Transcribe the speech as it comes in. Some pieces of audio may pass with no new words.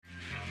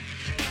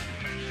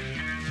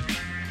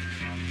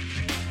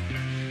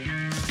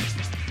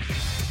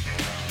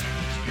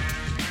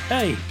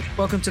Hey,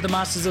 welcome to the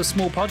Masters of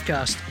Small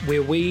podcast,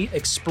 where we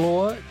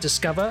explore,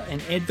 discover, and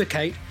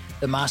advocate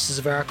the masters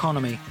of our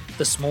economy,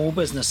 the small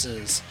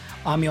businesses.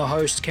 I'm your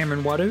host,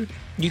 Cameron Wadu.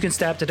 You can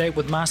stay up to date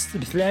with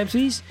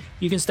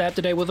You can stay up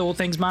to date with all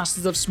things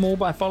Masters of Small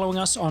by following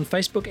us on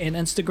Facebook and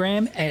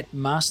Instagram at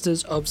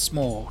Masters of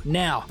Small.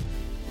 Now,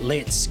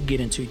 let's get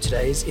into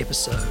today's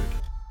episode.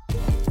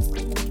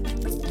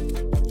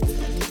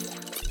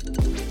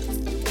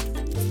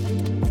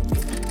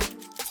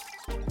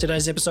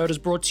 Today's episode is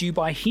brought to you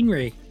by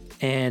Henry,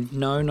 and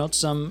no, not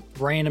some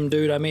random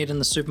dude I met in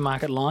the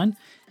supermarket line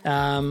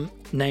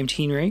named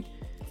Henry,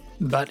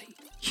 but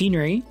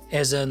Henry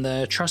as in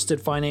the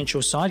trusted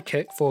financial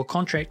sidekick for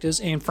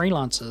contractors and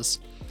freelancers.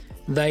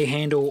 They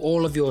handle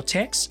all of your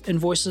tax,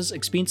 invoices,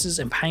 expenses,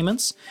 and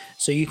payments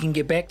so you can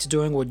get back to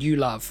doing what you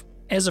love.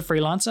 As a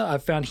freelancer,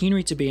 I've found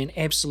Henry to be an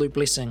absolute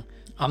blessing.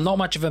 I'm not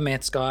much of a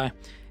maths guy,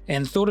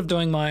 and the thought of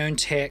doing my own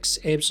tax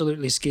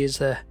absolutely scares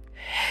the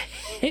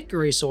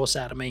hickory sauce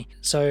out of me.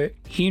 So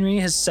Henry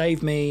has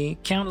saved me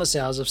countless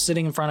hours of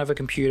sitting in front of a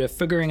computer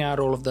figuring out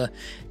all of the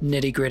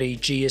nitty-gritty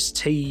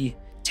GST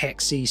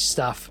taxi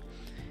stuff,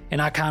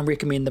 and I can't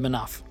recommend them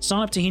enough.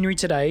 Sign up to Henry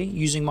today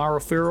using my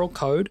referral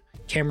code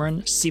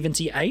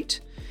Cameron78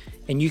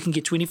 and you can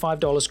get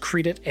 $25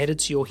 credit added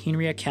to your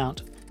Henry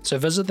account. So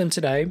visit them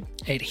today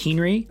at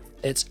Henry,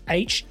 that's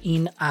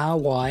HNRY.co.nz.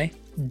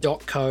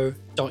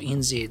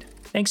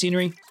 Thanks,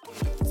 Henry.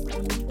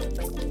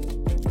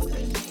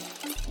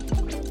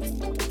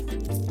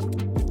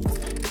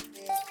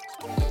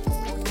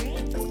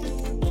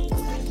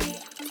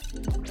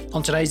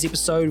 On today's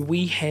episode,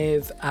 we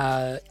have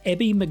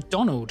Abby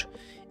McDonald,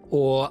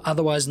 or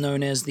otherwise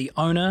known as the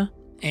owner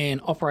and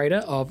operator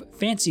of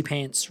Fancy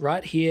Pants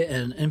right here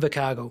in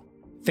Invercargill.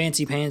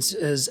 Fancy Pants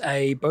is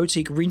a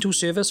boutique rental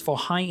service for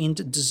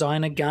high-end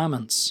designer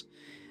garments.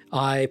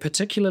 I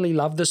particularly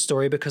love this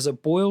story because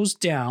it boils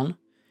down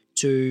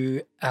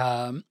to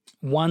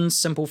one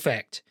simple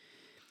fact.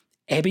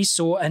 Abby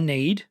saw a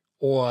need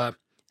or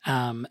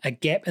a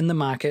gap in the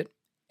market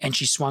and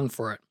she swung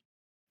for it.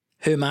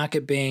 Her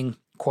market being,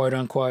 quote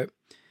unquote,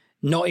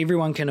 not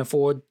everyone can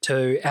afford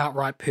to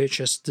outright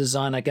purchase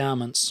designer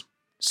garments.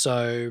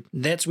 So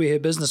that's where her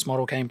business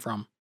model came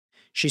from.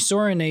 She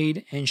saw a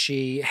need and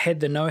she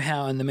had the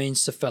know-how and the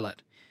means to fill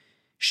it.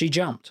 She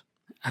jumped.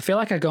 I feel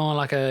like I go on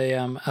like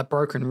a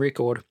broken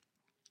record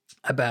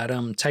about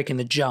taking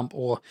the jump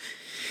or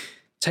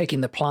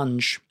taking the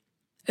plunge.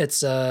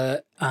 It's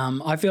I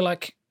feel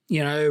like,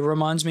 it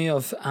reminds me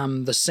of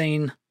the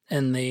scene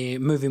in the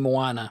movie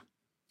Moana.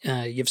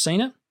 You've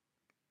seen it?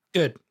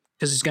 Good,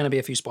 because there's going to be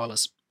a few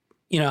spoilers.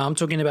 I'm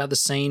talking about the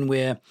scene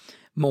where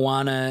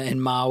Moana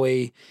and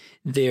Maui,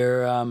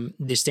 they're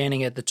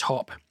standing at the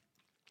top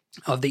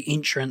of the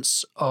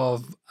entrance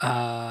of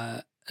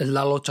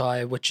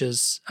Lalotai, which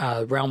is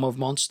Realm of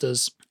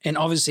Monsters. And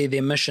obviously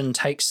their mission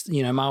takes,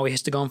 Maui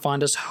has to go and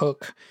find his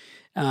hook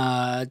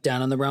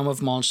down in the Realm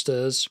of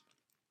Monsters.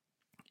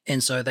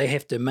 And so they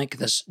have to make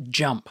this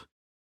jump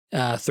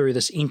through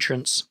this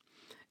entrance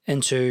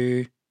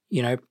into,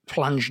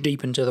 plunge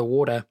deep into the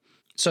water.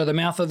 So the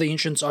mouth of the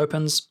entrance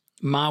opens.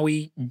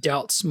 Maui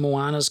doubts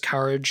Moana's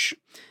courage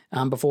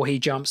before he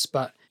jumps,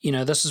 but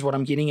this is what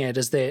I'm getting at: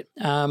 is that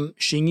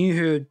she knew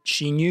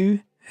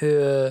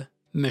her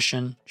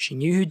mission, she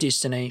knew her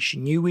destiny, she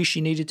knew where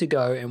she needed to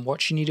go and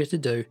what she needed to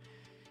do,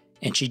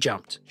 and she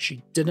jumped.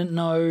 She didn't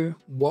know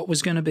what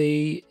was going to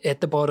be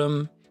at the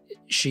bottom.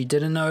 She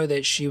didn't know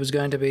that she was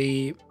going to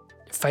be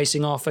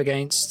facing off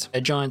against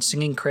a giant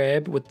singing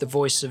crab with the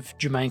voice of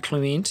Jermaine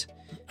Clement.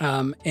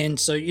 And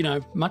so,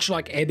 much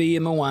like Abby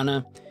and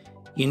Moana,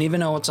 you never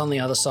know what's on the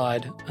other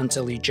side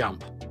until you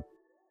jump.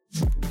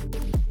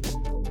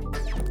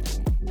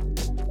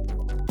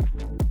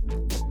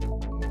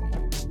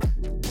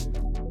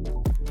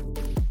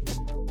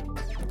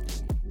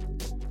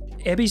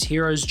 Abby's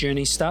hero's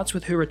journey starts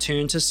with her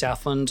return to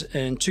Southland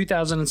in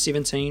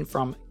 2017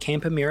 from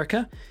Camp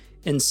America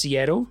in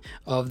Seattle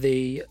of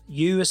the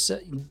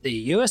USA.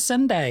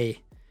 That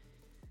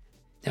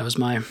was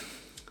my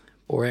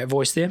Borat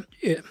voice there.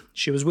 Yeah.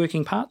 She was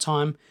working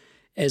part-time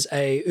as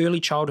a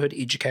early childhood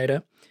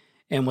educator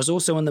and was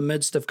also in the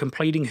midst of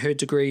completing her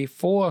degree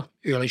for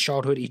early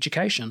childhood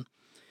education.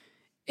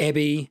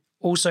 Abby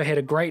also had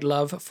a great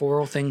love for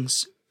all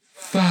things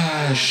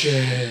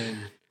fashion.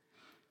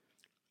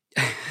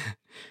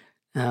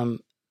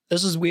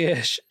 This is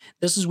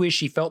where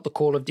she felt the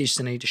call of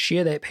destiny to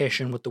share that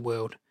passion with the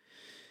world.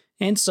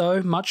 And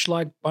so, much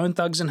like Bone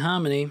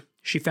Thugs-n-Harmony,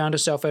 she found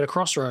herself at a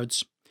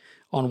crossroads.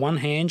 On one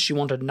hand, she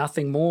wanted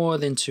nothing more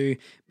than to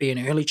be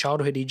an early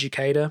childhood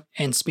educator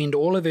and spend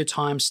all of her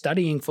time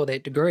studying for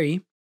that degree.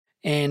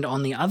 And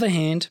on the other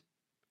hand,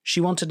 she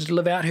wanted to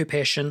live out her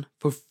passion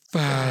for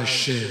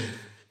fashion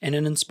in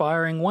an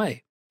inspiring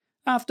way.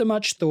 After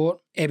much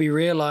thought, Abby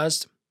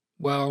realized,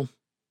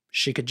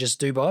 she could just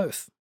do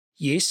both.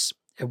 Yes,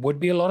 it would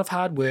be a lot of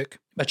hard work,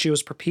 but she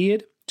was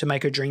prepared to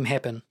make her dream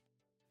happen.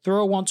 Through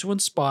her want to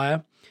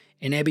inspire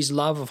and Abby's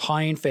love of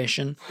high-end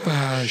fashion,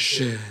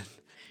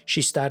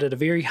 she started a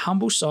very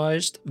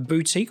humble-sized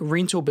boutique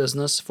rental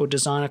business for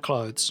designer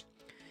clothes.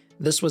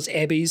 This was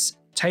Abby's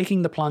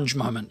taking the plunge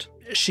moment.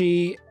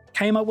 She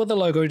came up with a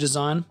logo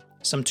design,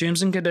 some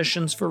terms and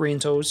conditions for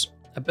rentals,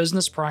 a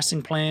business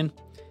pricing plan,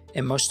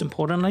 and most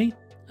importantly,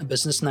 a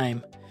business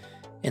name.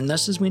 And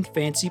this is when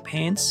Fancy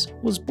Pants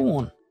was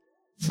born.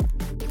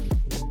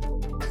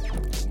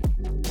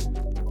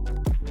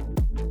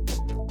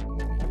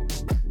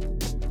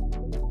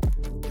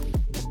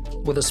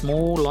 With a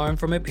small loan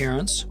from her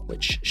parents,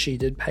 which she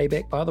did pay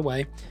back by the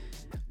way,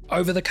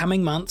 over the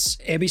coming months,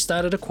 Abby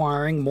started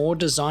acquiring more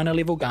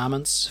designer-level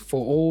garments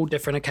for all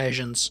different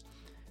occasions,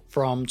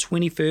 from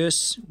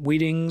 21st,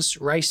 weddings,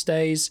 race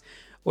days,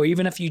 or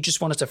even if you just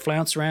wanted to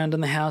flounce around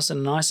in the house in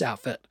a nice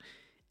outfit,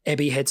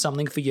 Abby had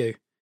something for you.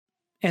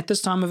 At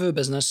this time of her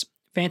business,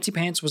 Fancy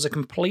Pants was a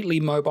completely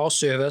mobile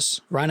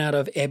service run out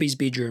of Abby's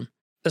bedroom.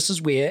 This is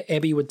where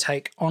Abby would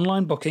take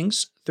online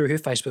bookings through her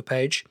Facebook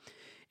page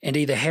and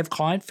either have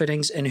client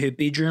fittings in her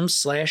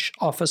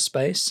bedroom/office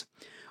space,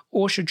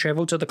 or should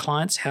travel to the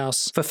client's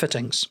house for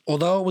fittings.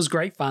 Although it was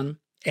great fun,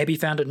 Abby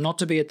found it not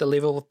to be at the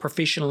level of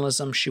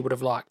professionalism she would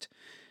have liked.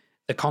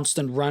 The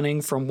constant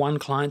running from one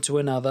client to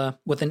another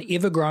with an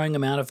ever-growing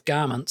amount of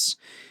garments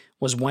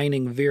was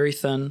waning very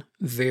thin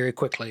very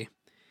quickly.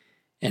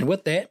 And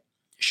with that,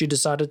 she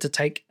decided to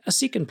take a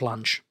second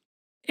plunge.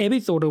 Abby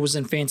thought it was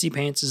in Fancy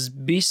Pants'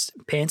 best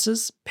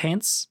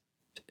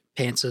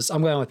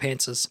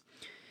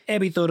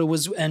Abby thought it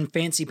was in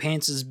Fancy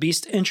Pants'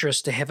 best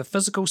interest to have a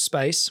physical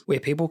space where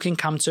people can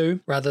come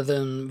to rather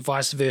than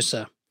vice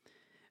versa.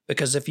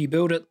 Because if you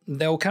build it,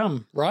 they'll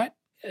come, right?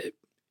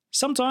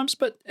 Sometimes,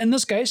 but in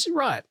this case,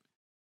 right.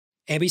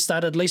 Abby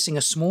started leasing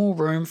a small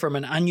room from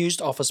an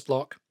unused office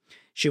block.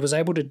 She was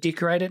able to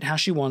decorate it how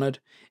she wanted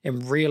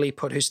and really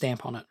put her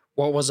stamp on it.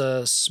 What was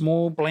a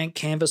small blank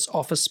canvas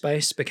office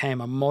space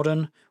became a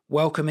modern,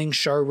 welcoming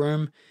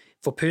showroom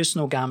for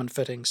personal garment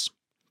fittings.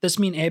 This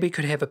meant Abby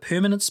could have a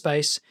permanent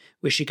space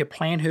where she could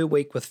plan her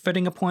week with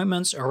fitting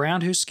appointments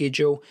around her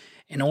schedule,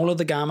 and all of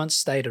the garments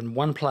stayed in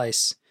one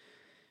place.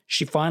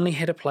 She finally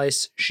had a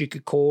place she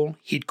could call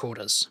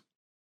headquarters.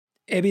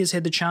 Abby has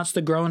had the chance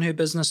to grow in her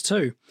business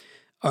too.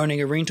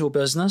 Owning a rental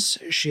business,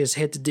 she has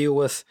had to deal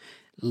with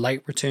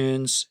late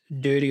returns,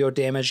 dirty or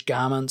damaged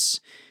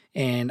garments,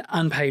 and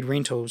unpaid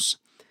rentals.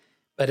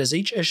 But as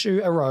each issue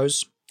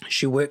arose,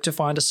 she worked to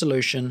find a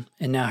solution,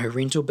 and now her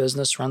rental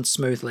business runs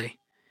smoothly.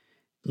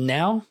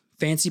 Now,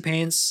 Fancy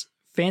Pants'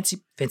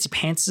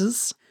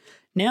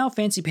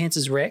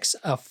 racks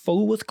are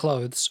full with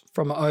clothes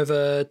from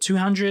over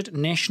 200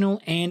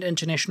 national and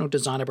international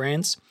designer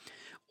brands,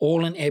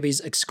 all in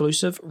Abby's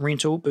exclusive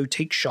rental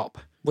boutique shop,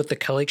 with the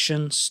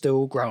collection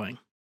still growing.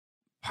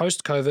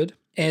 Post-COVID,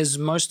 as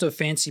most of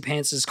Fancy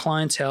Pants'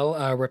 clientele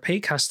are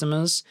repeat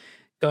customers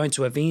going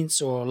to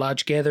events or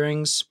large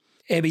gatherings,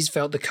 Abby's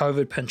felt the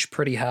COVID pinch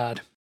pretty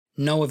hard.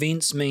 No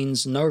events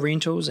means no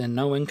rentals and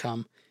no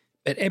income.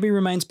 But Abby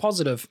remains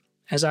positive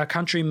as our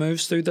country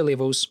moves through the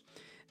levels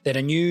that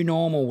a new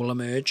normal will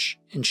emerge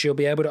and she'll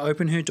be able to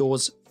open her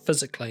doors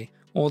physically.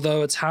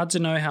 Although it's hard to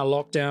know how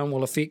lockdown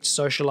will affect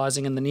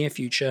socialising in the near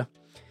future,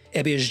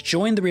 Abby has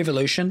joined the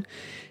revolution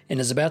and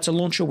is about to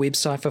launch a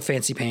website for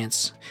Fancy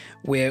Pants,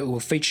 where it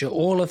will feature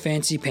all of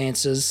Fancy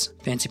Pants'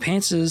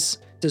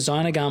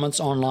 designer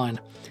garments online,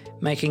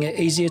 making it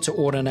easier to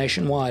order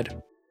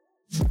nationwide.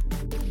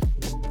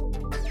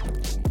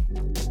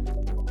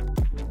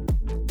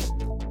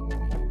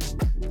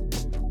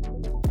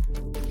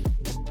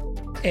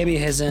 Abby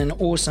has an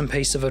awesome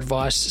piece of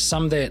advice,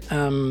 some that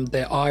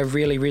I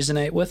really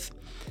resonate with,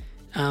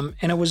 and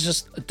it was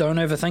just, don't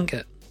overthink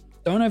it.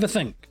 Don't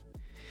overthink.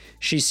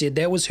 She said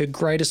that was her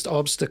greatest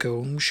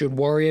obstacle. She would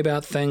worry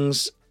about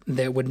things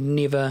that would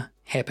never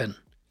happen.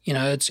 You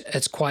know,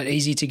 it's quite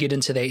easy to get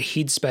into that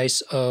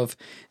headspace of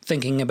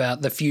thinking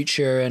about the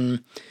future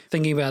and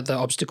thinking about the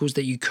obstacles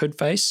that you could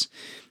face,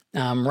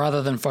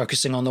 rather than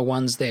focusing on the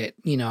ones that,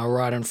 you know, are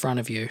right in front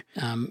of you.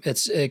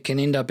 It can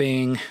end up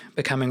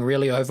becoming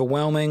really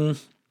overwhelming,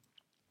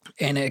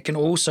 and it can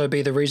also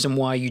be the reason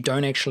why you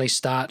don't actually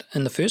start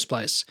in the first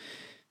place.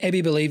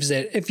 Abby believes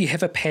that if you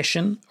have a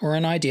passion or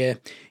an idea,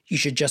 you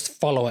should just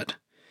follow it,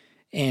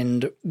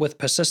 and with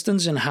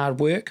persistence and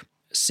hard work,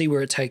 see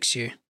where it takes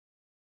you.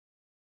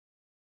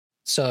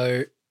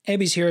 So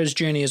Abby's hero's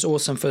journey is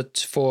awesome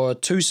for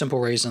two simple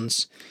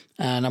reasons.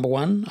 Number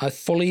one, I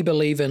fully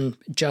believe in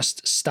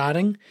just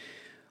starting,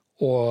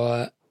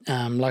 or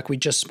like we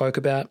just spoke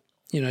about,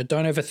 you know,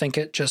 don't overthink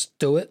it, just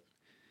do it.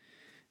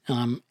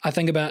 I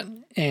think about,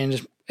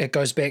 and it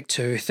goes back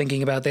to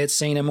thinking about that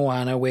scene in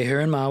Moana where her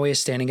and Maui are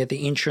standing at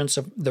the entrance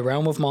of the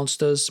realm of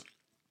monsters.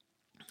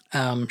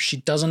 She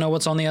doesn't know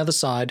what's on the other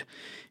side.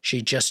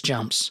 She just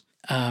jumps.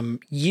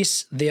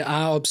 Yes, there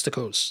are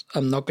obstacles.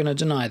 I'm not going to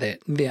deny that.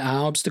 There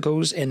are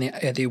obstacles, and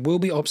there will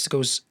be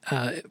obstacles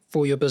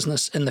for your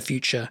business in the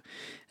future.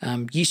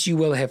 Yes, you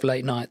will have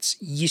late nights.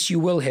 Yes, you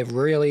will have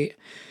really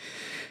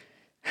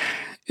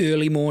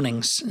early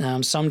mornings.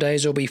 Some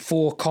days will be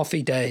 4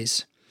 coffee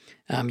days.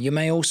 You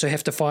may also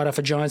have to fight off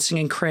a giant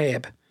singing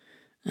crab.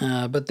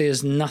 But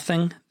there's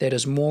nothing that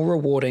is more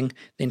rewarding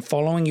than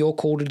following your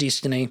call to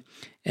destiny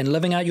and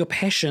living out your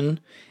passion,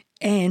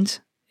 and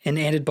an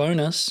added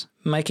bonus,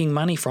 making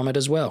money from it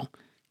as well.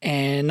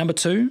 And number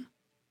 2,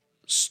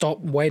 stop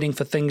waiting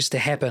for things to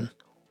happen.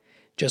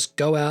 Just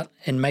go out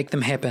and make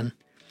them happen.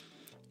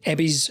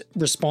 Abby's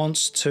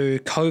response to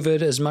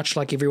COVID is much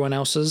like everyone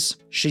else's.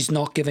 She's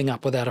not giving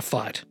up without a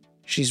fight.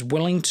 She's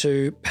willing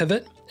to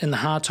pivot in the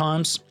hard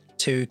times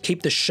to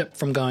keep the ship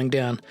from going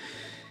down.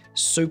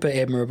 Super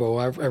admirable.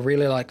 I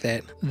really like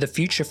that. The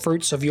future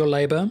fruits of your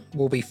labor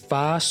will be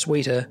far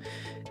sweeter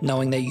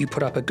knowing that you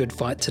put up a good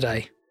fight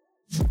today.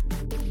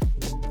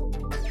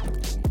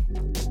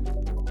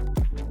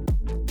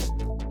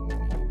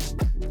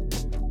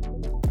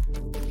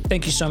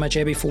 Thank you so much,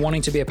 Abby, for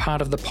wanting to be a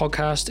part of the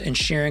podcast and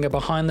sharing a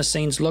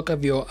behind-the-scenes look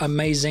of your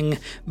amazing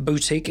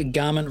boutique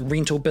garment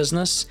rental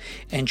business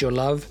and your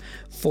love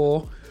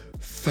for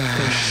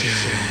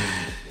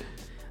fashion.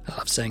 I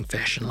love saying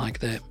fashion like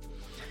that.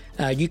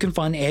 You can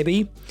find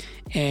Abby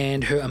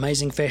and her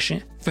amazing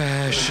fashion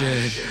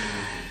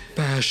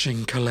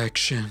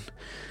collection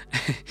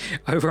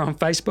over on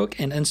Facebook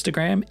and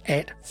Instagram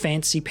at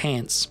Fancy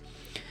Pants.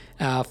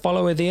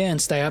 Follow her there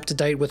and stay up to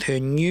date with her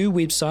new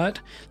website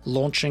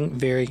launching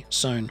very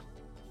soon.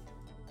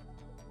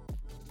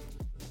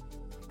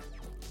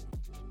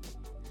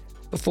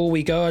 Before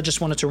we go, I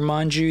just wanted to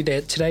remind you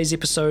that today's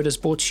episode is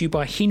brought to you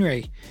by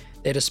Henry.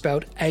 That is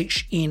spelled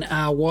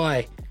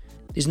H-N-R-Y.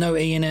 There's no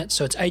E in it,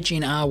 so it's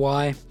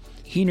H-N-R-Y.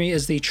 Henry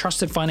is the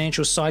trusted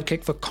financial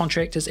sidekick for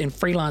contractors and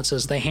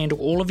freelancers. They handle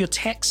all of your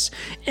tax,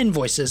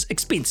 invoices,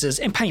 expenses,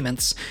 and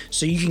payments,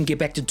 so you can get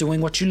back to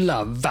doing what you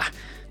love.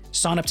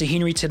 Sign up to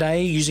Henry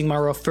today using my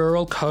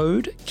referral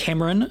code,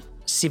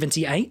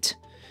 Cameron78.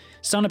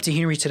 Sign up to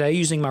Henry today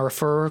using my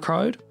referral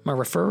code,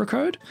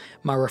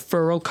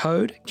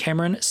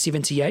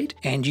 Cameron78,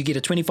 and you get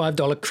a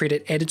 $25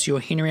 credit added to your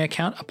Henry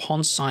account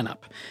upon sign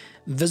up.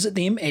 Visit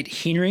them at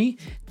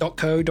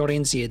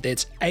henry.co.nz.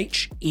 That's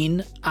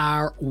HNRY.co.nz.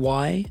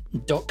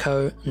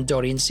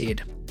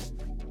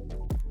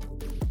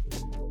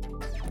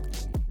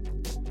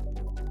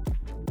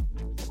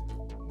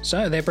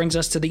 So that brings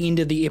us to the end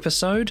of the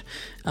episode.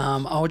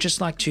 I would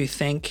just like to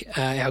thank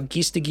our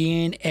guest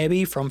again,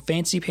 Abby from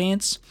Fancy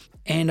Pants.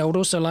 And I would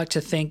also like to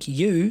thank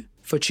you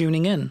for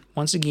tuning in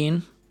once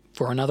again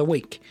for another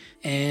week.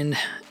 And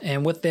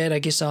with that, I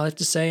guess I'll have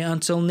to say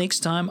until next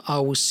time, I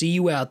will see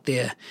you out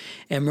there.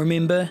 And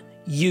remember,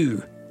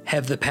 you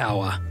have the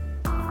power.